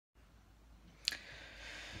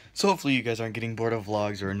So hopefully you guys aren't getting bored of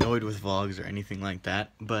vlogs or annoyed with vlogs or anything like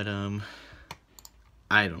that. But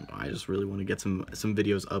I don't know. I just really want to get some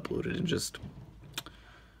videos uploaded, and just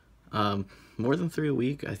more than 3 a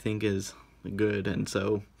week I think is good. And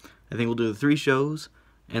so I think we'll do the 3 shows,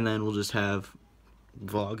 and then we'll just have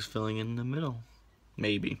vlogs filling in the middle.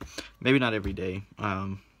 Maybe not every day,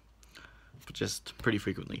 but just pretty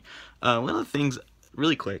frequently. One of the things,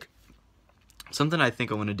 really quick, something I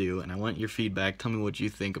think I want to do, and I want your feedback, tell me what you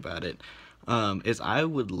think about it, is I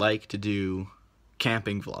would like to do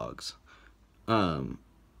camping vlogs.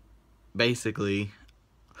 Basically,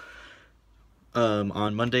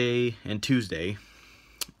 on Monday and Tuesday,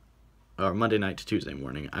 or Monday night to Tuesday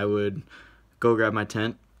morning, I would go grab my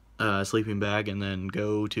tent, sleeping bag, and then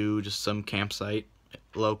go to just some campsite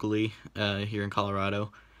locally here in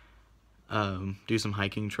Colorado. Do some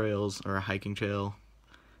hiking trails, or a hiking trail,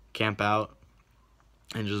 camp out,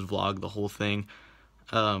 and just vlog the whole thing.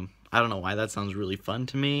 I don't know why that sounds really fun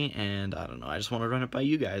to me, and I don't know, I just want to run it by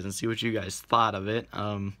you guys and see what you guys thought of it.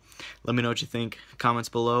 Let me know what you think, comments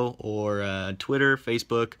below, or Twitter,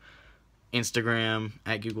 Facebook, Instagram,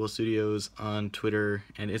 at Geek World Studios on Twitter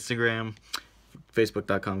and Instagram,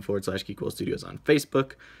 facebook.com/Geek World Studios on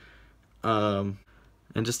Facebook, and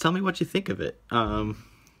just tell me what you think of it,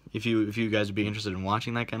 if you guys would be interested in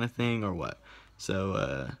watching that kind of thing or what.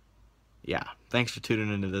 So yeah, thanks for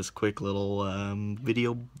tuning into this quick little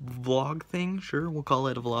video vlog thing. Sure, we'll call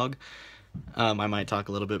it a vlog. I might talk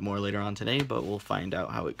a little bit more later on today, but we'll find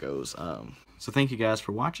out how it goes. So thank you guys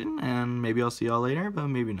for watching, and maybe I'll see y'all later, but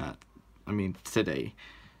maybe not. I mean, today.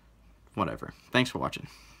 Whatever. Thanks for watching.